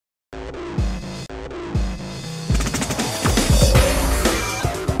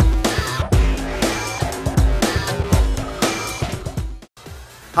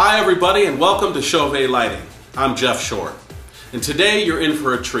Hi everybody and welcome to Chauvet Lighting. I'm Geoff Short. And today you're in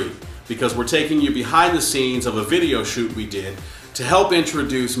for a treat because we're taking you behind the scenes of a video shoot we did to help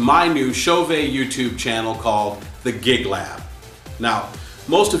introduce my new Chauvet YouTube channel called The Gig Lab. Now,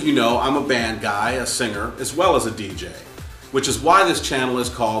 most of you know I'm a band guy, a singer, as well as a DJ, which is why this channel is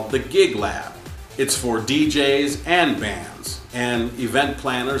called The Gig Lab. It's for DJs and bands and event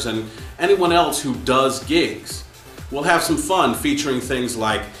planners and anyone else who does gigs. We'll have some fun featuring things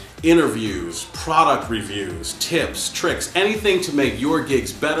like interviews, product reviews, tips, tricks, anything to make your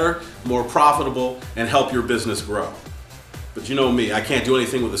gigs better, more profitable, and help your business grow. But you know me, I can't do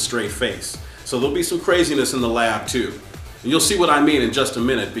anything with a straight face. So there'll be some craziness in the lab too. And you'll see what I mean in just a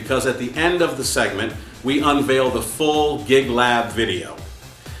minute because at the end of the segment, we unveil the full Gig Lab video.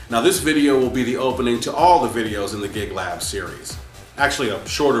 Now this video will be the opening to all the videos in the Gig Lab series. Actually, a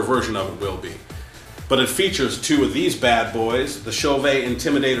shorter version of it will be. But it features two of these bad boys, the Chauvet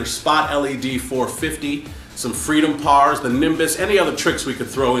Intimidator Spot LED 450, some Freedom Pars, the Nimbus, any other tricks we could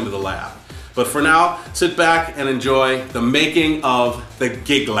throw into the lab. But for now, sit back and enjoy the making of the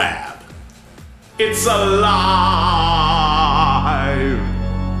Gig Lab. It's alive!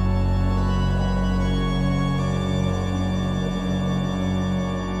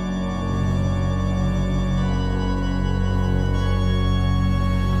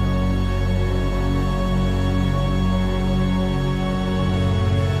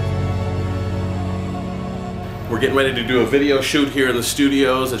 We're getting ready to do a video shoot here in the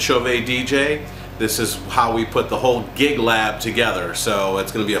studios at Chauvet DJ. This is how we put the whole Gig Lab together. So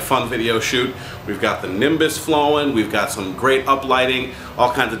it's going to be a fun video shoot. We've got the Nimbus flowing, we've got some great uplighting,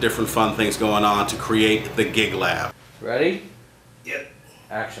 all kinds of different fun things going on to create the Gig Lab. Ready? Yep.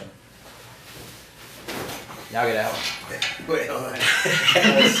 Action. Now get out. Wait, hold on.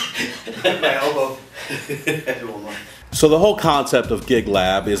 My elbow. So the whole concept of Gig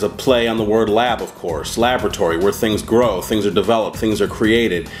Lab is a play on the word lab, of course. Laboratory, where things grow, things are developed, things are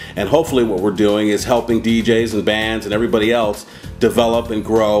created. And hopefully what we're doing is helping DJs and bands and everybody else develop and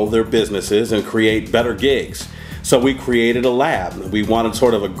grow their businesses and create better gigs. So we created a lab. We wanted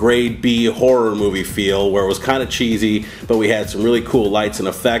sort of a grade B horror movie feel where it was kind of cheesy, but we had some really cool lights and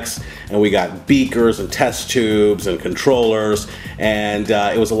effects, and we got beakers and test tubes and controllers, and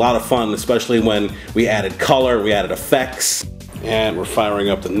it was a lot of fun, especially when we added color, we added effects. And we're firing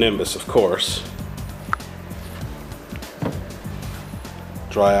up the Nimbus, of course.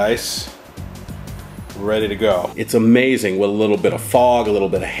 Dry ice. Ready to go. It's amazing what a little bit of fog, a little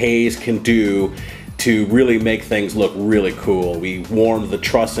bit of haze can do to really make things look really cool. We warmed the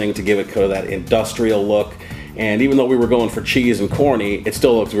trussing to give it kind of that industrial look, and even though we were going for cheese and corny, it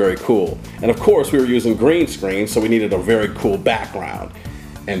still looks very cool. And of course we were using green screen, so we needed a very cool background.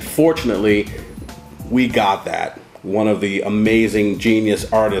 And fortunately, we got that. One of the amazing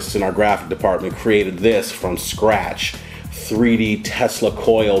genius artists in our graphic department created this from scratch. 3D Tesla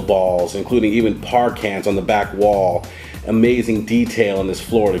coil balls, including even par cans on the back wall. Amazing detail on this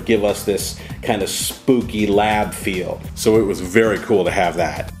floor to give us this kind of spooky lab feel. So it was very cool to have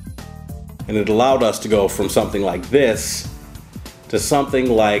that. And it allowed us to go from something like this to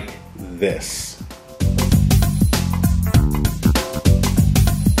something like this.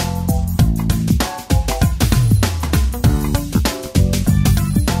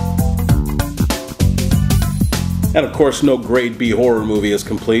 And of course, no grade B horror movie is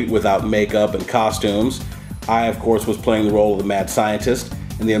complete without makeup and costumes. I, of course, was playing the role of the mad scientist,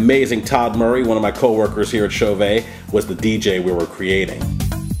 and the amazing Todd Murray, one of my co-workers here at Chauvet, was the DJ we were creating.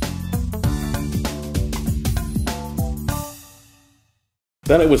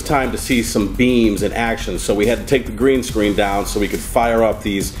 Then it was time to see some beams in action, so we had to take the green screen down so we could fire up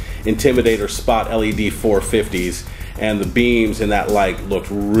these Intimidator Spot LED 450s, and the beams in that light looked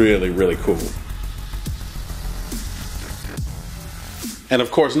really, really cool. And of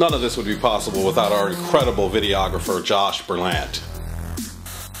course, none of this would be possible without our incredible videographer, Josh Berlant.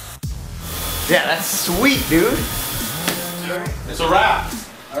 Yeah, that's sweet, dude. It's a wrap.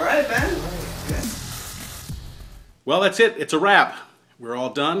 All right, man. Well, that's it. It's a wrap. We're all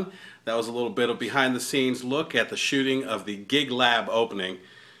done. That was a little bit of behind-the-scenes look at the shooting of the Gig Lab opening.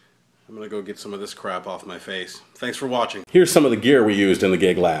 I'm going to go get some of this crap off my face. Thanks for watching. Here's some of the gear we used in the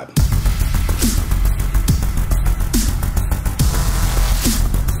Gig Lab.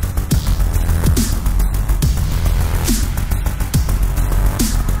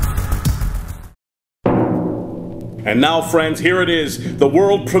 And now, friends, here it is, the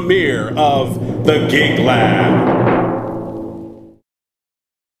world premiere of the Gig Lab.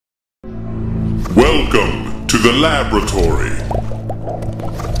 Welcome to the laboratory.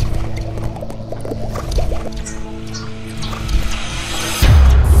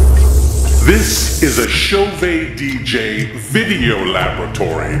 This is a Chauvet DJ video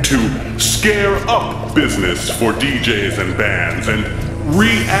laboratory to scare up business for DJs and bands and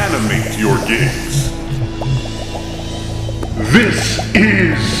reanimate your gigs. This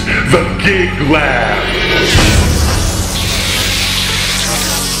is the Gig Lab.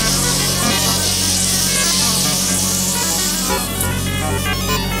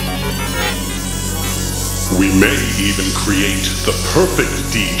 We may even create the perfect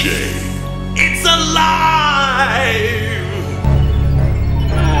DJ. It's alive!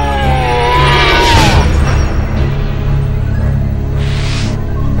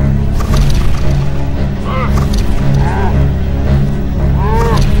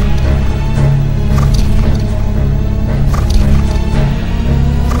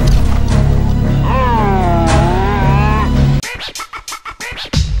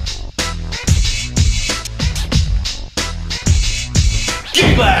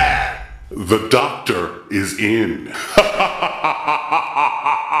 The doctor is in.